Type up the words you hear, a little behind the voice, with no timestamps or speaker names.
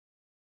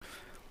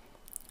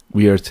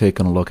we are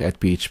taking a look at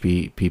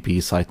phpBB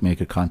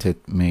Sitemaker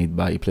Content made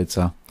by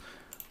Plitza.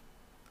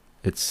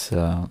 It's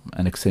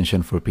an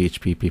extension for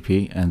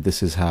phpBB, and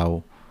this is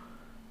how,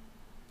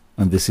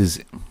 and this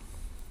is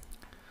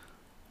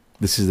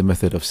the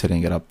method of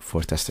setting it up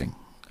for testing.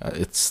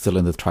 It's still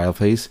in the trial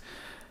phase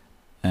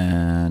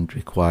and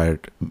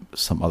required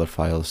some other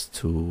files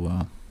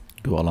to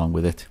go along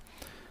with it.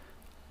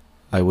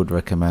 I would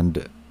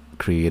recommend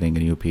creating a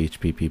new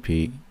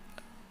phpBB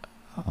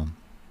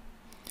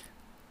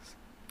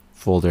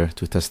folder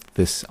to test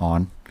this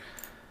on.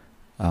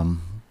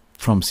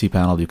 From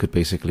cPanel, you could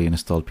basically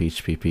install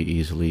phpBB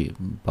easily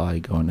by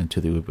going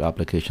into the web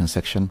application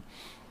section,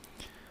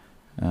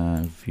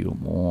 view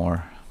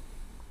more,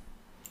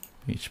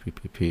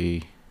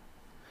 phpBB,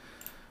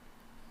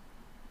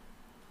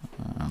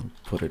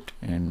 put it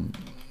in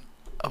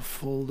a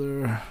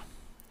folder,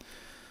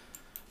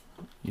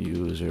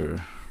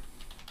 user,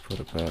 put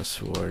a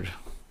password,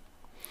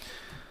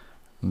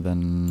 and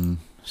then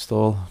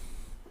install.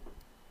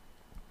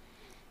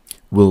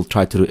 We'll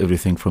try to do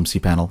everything from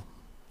cPanel.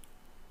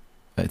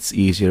 It's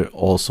easier,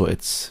 also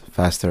it's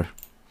faster.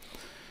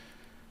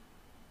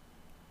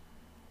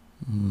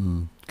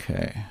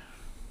 Okay.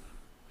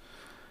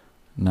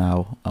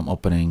 Now I'm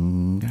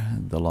opening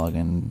the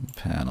login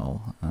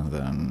panel and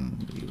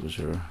then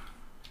user.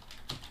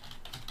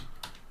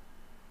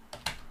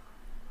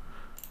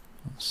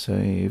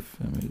 Save,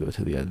 and we go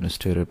to the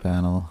administrator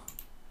panel.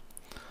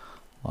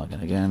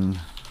 Login again.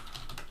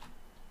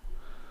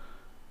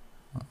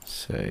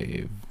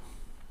 Save.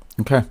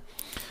 Okay,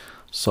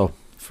 so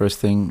first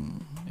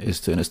thing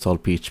is to install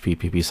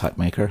phpBB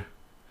Sitemaker.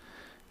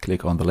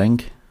 Click on the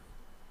link.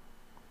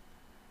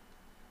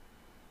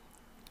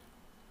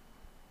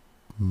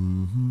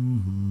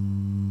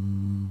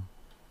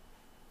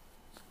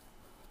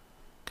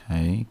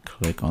 Okay,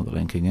 click on the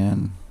link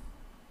again.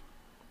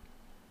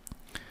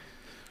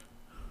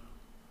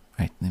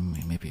 Right,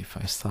 maybe if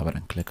I stop it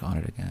and click on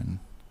it again,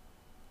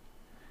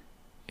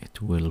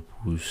 it will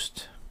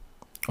boost.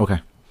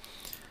 Okay,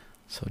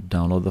 so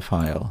download the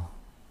file,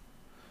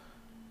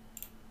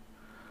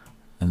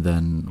 and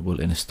then we'll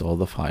install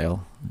the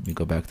file. Let me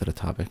go back to the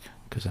topic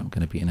because I'm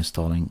going to be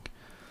installing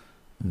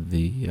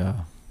the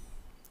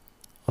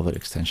other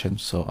extension.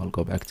 So I'll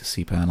go back to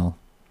cPanel,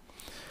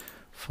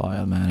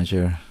 File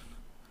Manager,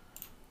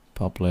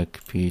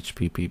 Public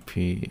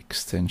phpBB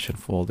extension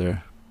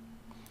folder,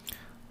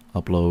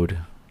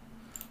 upload,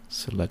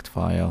 select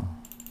file,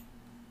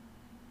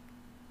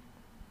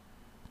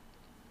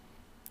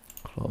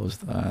 close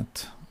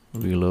that,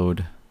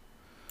 reload,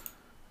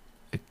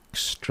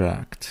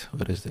 extract.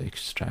 What is the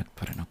extract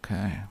button?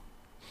 Okay,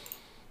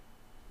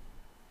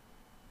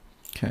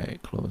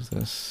 close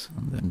this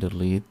and then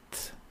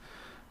delete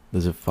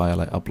the zip file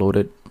I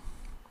uploaded.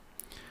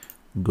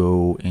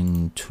 Go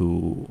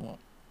into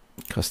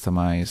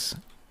customize,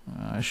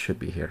 should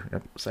be here,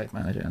 yep, Site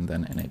Manager, and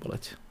then enable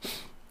it.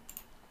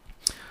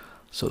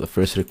 So the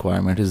first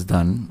requirement is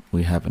done.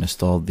 We have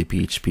installed the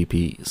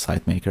phpBB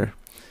Sitemaker.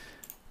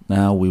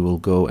 Now we will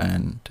go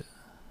and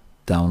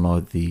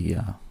download the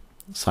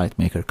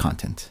Sitemaker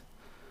Content.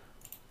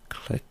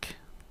 Click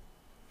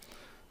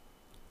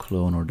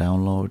clone or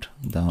download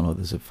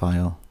the zip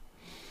file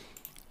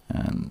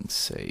and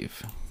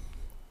save.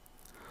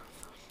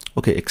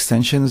 Okay,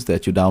 extensions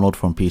that you download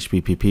from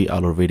phpBB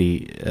are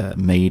already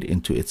made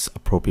into its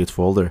appropriate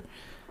folder.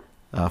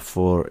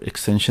 For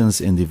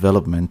extensions in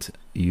development,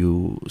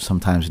 you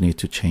sometimes need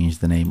to change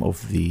the name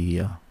of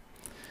the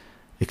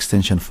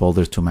extension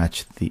folder to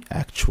match the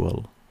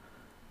actual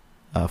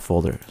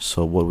folder.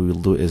 So what we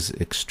will do is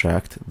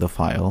extract the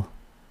file.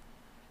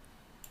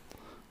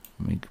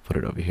 Let me put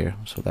it over here.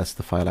 So that's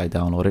the file I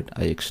downloaded.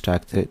 I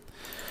extract it,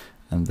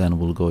 and then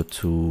we'll go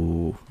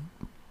to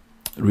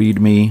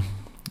README,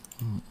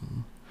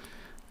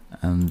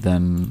 and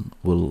then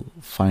we'll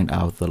find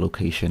out the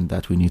location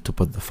that we need to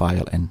put the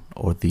file in,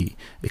 or the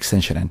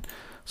extension in.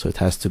 So it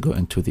has to go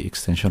into the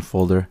extension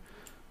folder,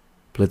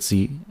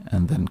 Plitzy,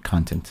 and then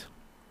content.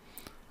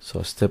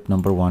 So step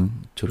number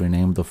 1, to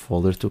rename the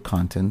folder to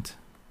content.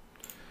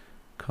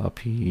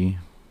 Copy,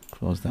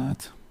 close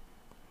that.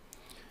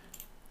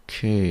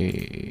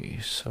 Okay,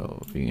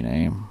 so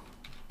rename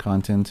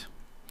content,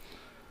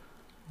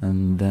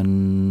 and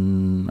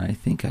then I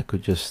think I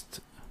could just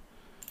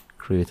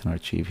create an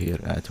archive here,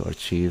 add to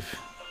archive.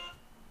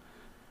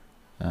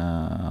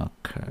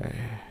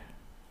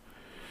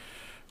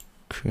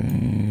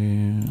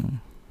 Okay.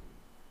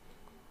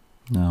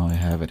 Now I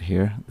have it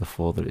here, the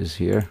folder is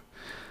here,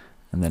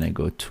 and then I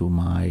go to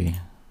my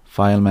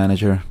file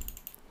manager,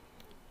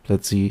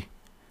 Plitzy,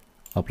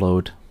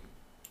 upload,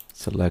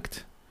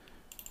 select,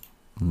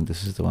 and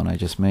this is the one I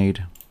just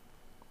made.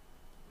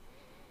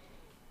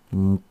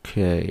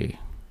 Okay,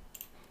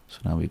 so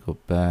now we go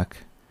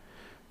back,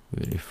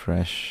 we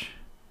refresh,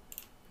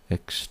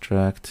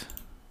 extract,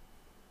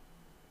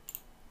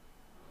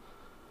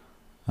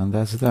 and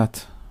that's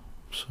that.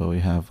 So we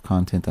have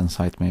content and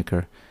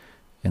Sitemaker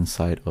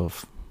inside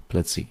of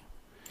Plitzy.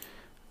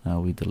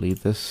 Now we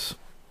delete this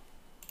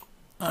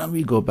and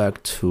we go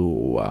back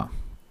to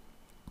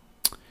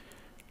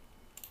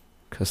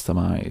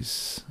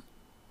customize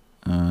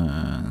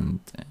and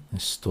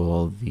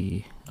install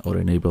or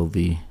enable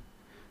the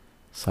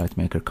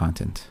Sitemaker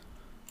content.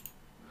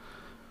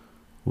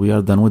 We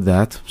are done with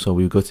that, so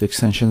we go to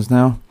extensions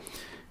now,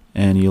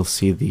 and you'll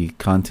see the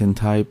content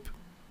type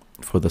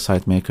for the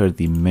Sitemaker,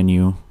 the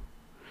menu,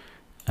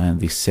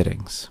 and the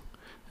settings.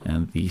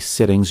 And the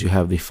settings, you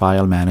have the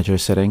file manager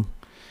setting.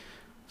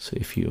 So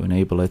if you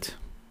enable it,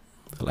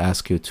 they'll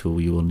ask you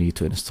will need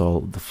to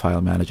install the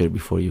file manager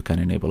before you can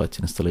enable it.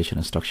 Installation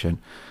instruction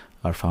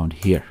are found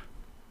here.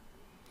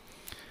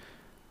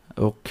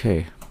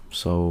 Okay,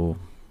 so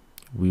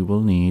we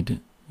will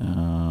need,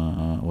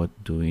 what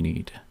do we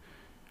need?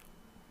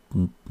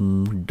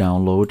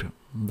 Download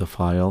the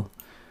file,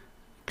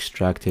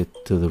 extract it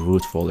to the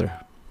root folder.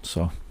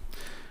 So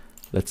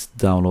let's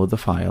download the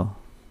file.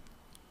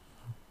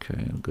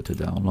 Okay, I'll go to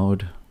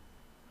download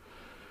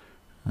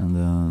and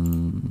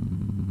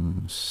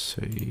then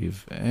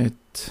save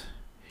it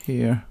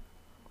here.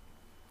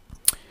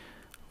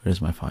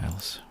 Where's my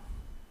files?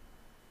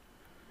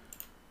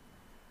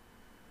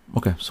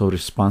 Okay, so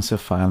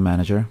responsive file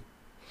manager,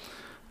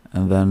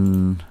 and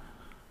then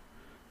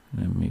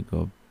let me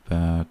go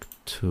back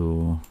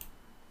to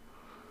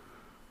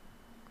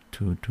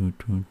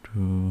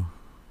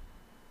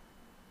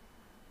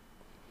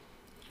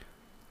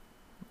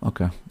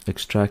okay,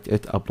 extract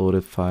it, upload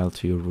a file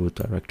to your root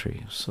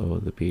directory. So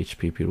the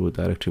PHP root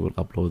directory will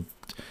upload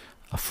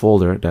a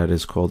folder that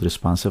is called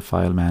responsive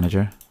file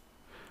manager.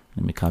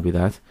 Let me copy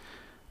that,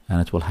 and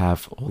it will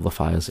have all the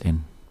files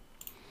in.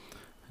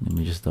 Let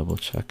me just double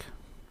check.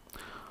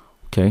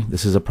 Okay,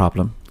 this is a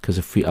problem, because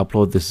if we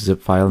upload this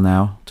zip file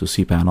now to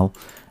cPanel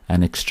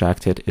and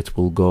extract it, it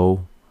will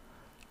go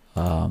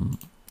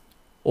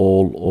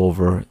all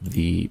over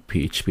the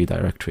PHP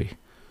directory.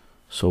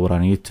 So what I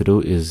need to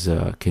do is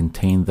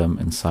contain them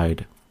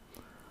inside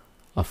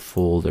a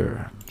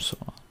folder. So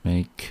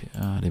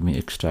let me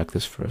extract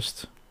this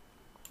first.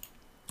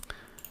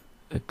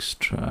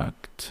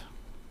 Extract,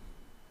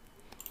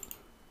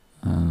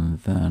 and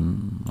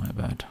then, my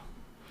bad.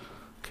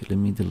 Okay, let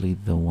me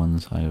delete the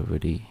ones I'm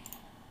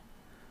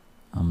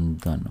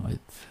done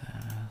with.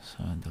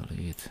 So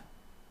delete.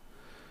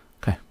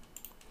 Okay.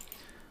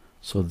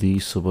 So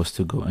these supposed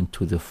to go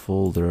into the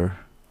folder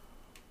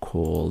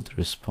called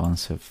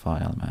responsive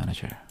file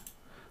manager.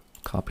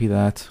 Copy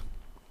that,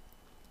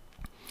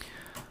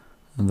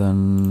 and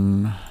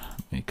then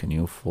make a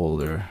new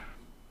folder.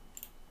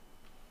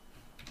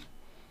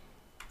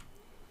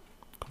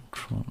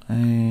 Control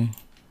A,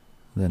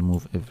 then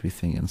move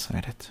everything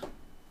inside it.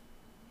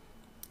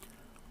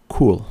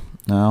 Cool.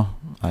 Now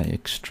I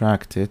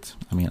extract it.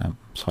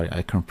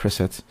 I compress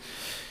it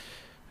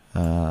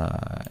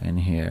in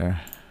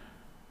here.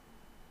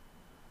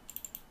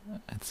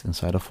 It's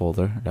inside a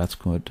folder. That's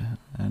good.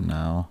 And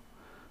now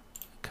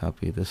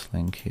copy this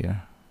link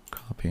here.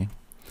 Copy.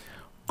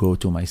 Go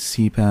to my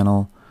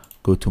cPanel.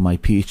 Go to my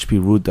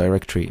PHP root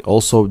directory.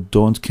 Also,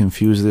 don't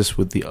confuse this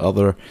with the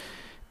other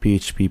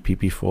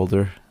phpBB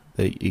folder.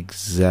 They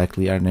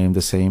exactly are named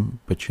the same,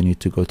 but you need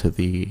to go to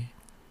the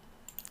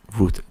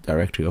root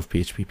directory of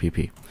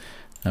phpBB.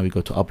 Now we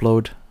go to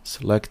upload,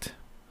 select,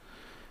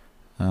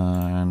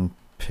 and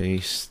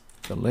paste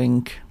the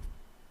link.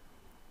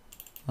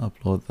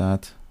 Upload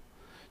that.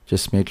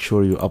 Just make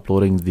sure you're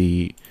uploading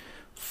the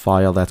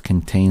file that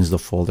contains the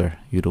folder.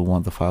 You don't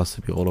want the files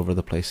to be all over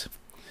the place.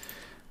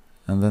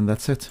 And then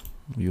that's it.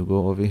 You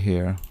go over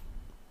here,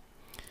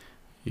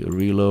 you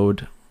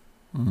reload,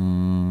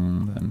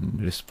 then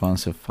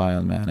responsive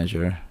file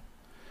manager,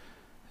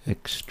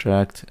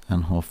 extract,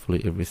 and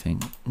hopefully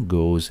everything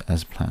goes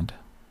as planned.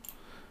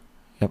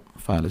 Yep,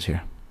 file is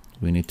here.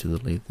 We need to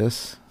delete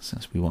this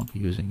since we won't be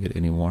using it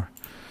anymore.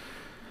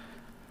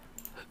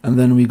 And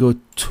then we go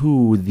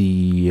to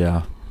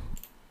the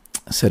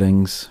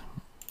settings,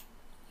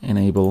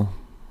 enable.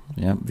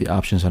 Yeah, the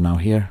options are now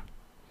here.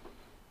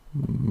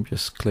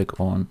 Just click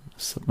on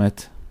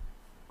submit,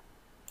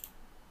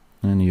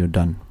 and you're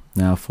done.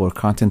 Now for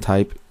content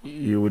type,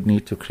 you would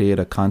need to create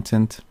a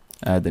content,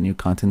 add a new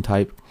content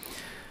type.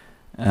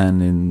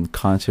 And in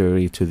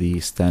contrary to the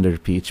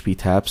standard PHP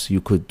tabs, you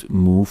could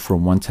move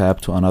from one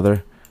tab to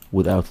another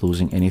without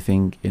losing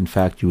anything. In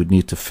fact, you would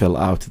need to fill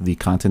out the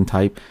content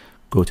type,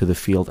 go to the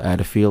field,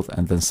 add a field,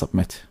 and then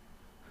submit,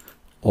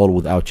 all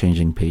without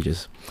changing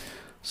pages.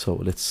 So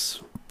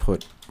let's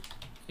put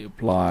a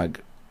blog,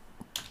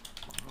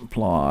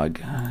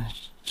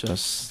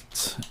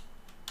 just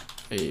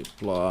a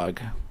blog,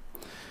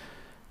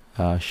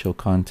 show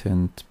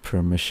content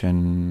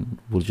permission.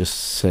 We'll just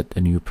set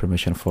a new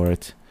permission for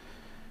it.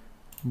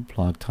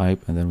 Blog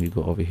type, and then we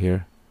go over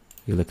here,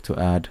 you look to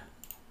add,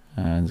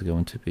 and it's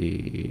going to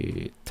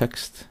be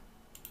text,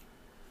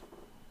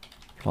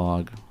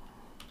 blog,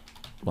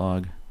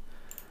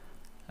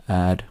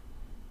 add.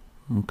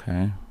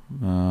 Okay,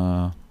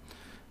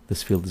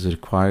 this field is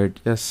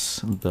required.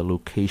 Yes, the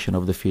location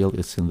of the field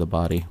is in the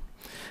body.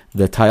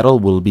 The title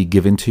will be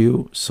given to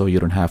you, so you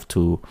don't have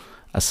to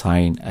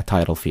assign a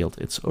title field.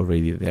 It's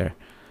already there.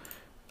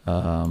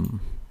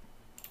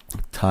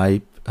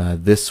 Type,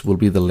 this will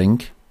be the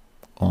link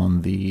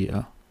on the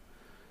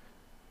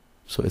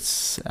so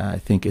it's I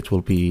think it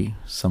will be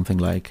something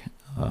like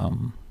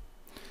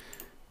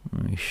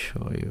let me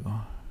show you.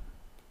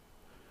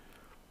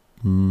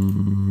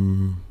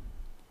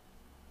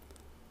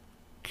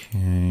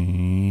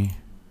 Okay, I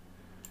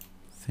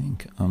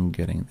think I'm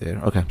getting there.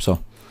 Okay,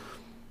 so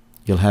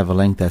you'll have a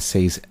link that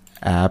says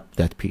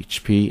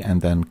app.php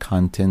and then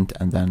content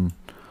and then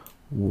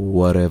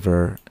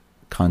whatever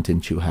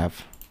content you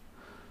have.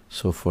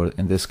 So for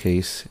in this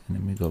case,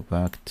 let me go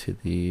back to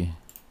the,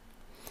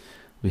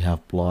 we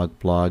have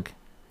blog,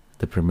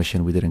 the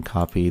permission we didn't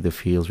copy, the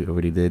fields we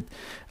already did.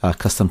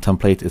 Custom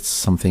template, it's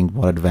something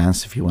more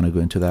advanced if you want to go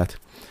into that.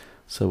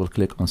 So we'll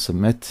click on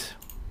submit,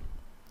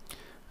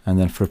 and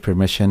then for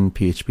permission,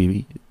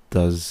 PHP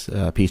does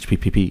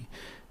phpBB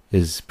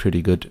is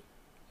pretty good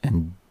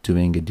in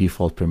doing a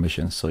default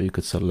permission. So you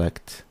could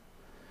select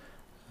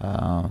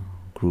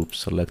group,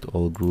 select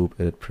all group,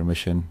 edit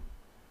permission.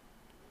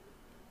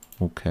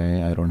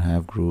 Okay, I don't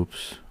have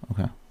groups.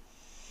 Okay.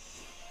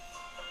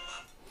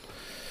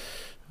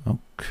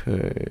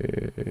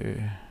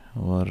 Okay,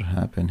 what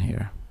happened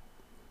here?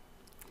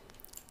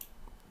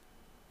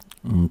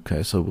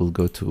 Okay, so we'll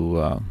go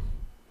to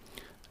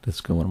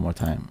let's go one more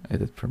time.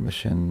 Edit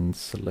permissions,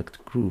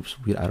 select groups.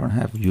 I don't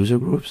have user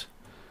groups.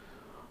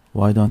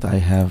 Why don't I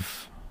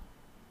have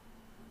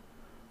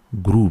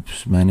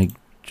groups? Manage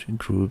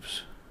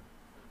groups.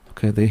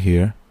 Okay, they're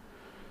here.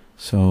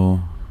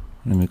 So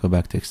let me go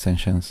back to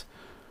extensions.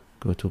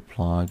 Go to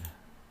plug.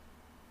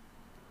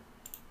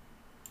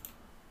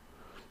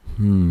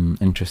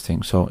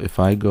 Interesting. So if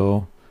I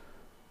go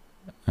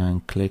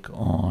and click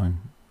on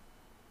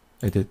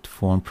edit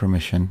form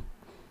permission,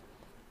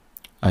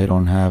 I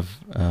don't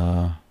have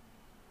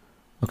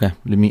okay,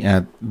 let me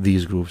add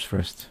these groups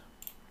first.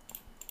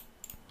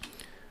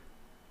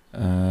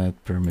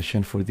 Add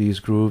permission for these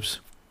groups.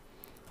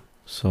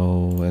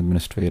 So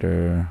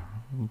administrator,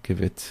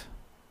 give it.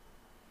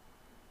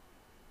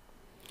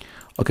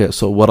 Okay,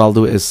 so what I'll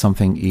do is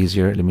something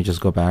easier. Let me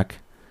just go back,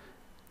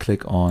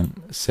 click on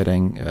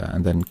setting,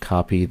 and then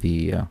copy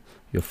the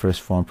your first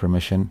form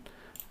permission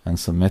and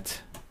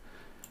submit.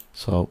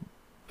 So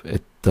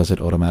it does it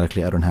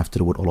automatically. I don't have to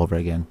do it all over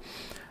again.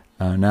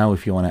 Now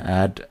if you want to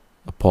add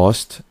a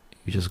post,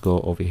 you just go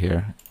over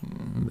here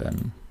and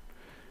then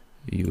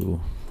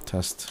you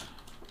test,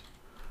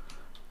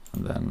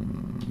 and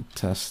then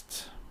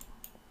test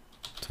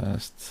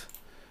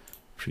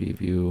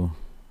preview,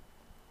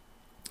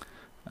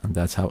 and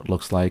that's how it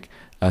looks like.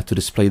 To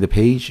display the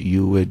page,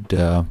 you would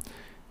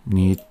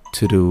need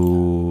to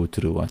do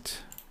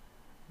what?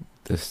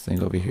 This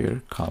thing over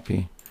here,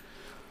 copy.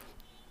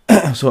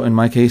 So in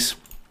my case,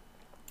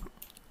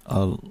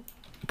 I'll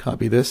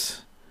copy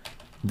this,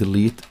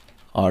 delete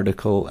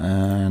article,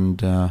 and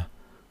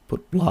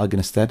put blog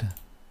instead.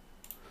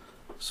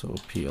 So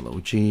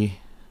plog,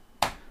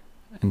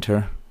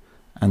 enter,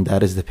 and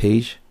that is the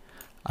page.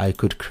 I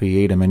could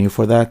create a menu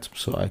for that.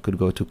 So I could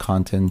go to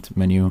content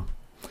menu,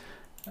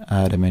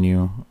 add a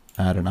menu,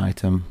 add an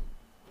item,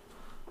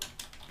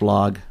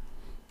 blog,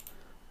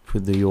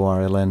 put the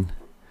URL in,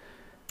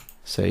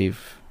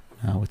 save.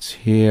 Now it's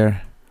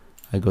here.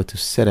 I go to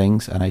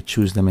settings and I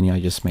choose the menu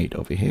I just made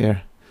over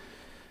here,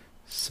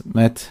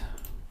 submit.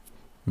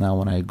 Now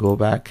when I go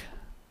back,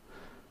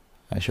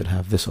 I should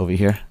have this over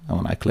here, and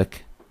when I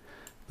click,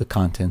 the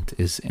content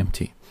is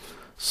empty.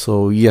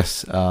 So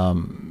yes,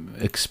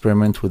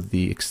 experiment with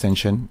the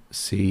extension,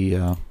 see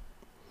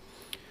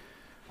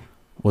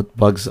what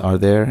bugs are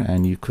there,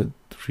 and you could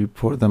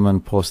report them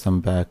and post them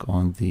back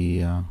on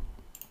the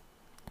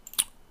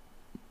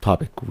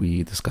topic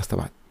we discussed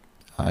about.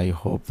 I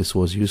hope this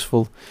was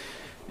useful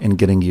in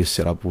getting you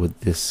set up with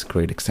this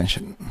great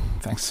extension.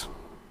 Thanks.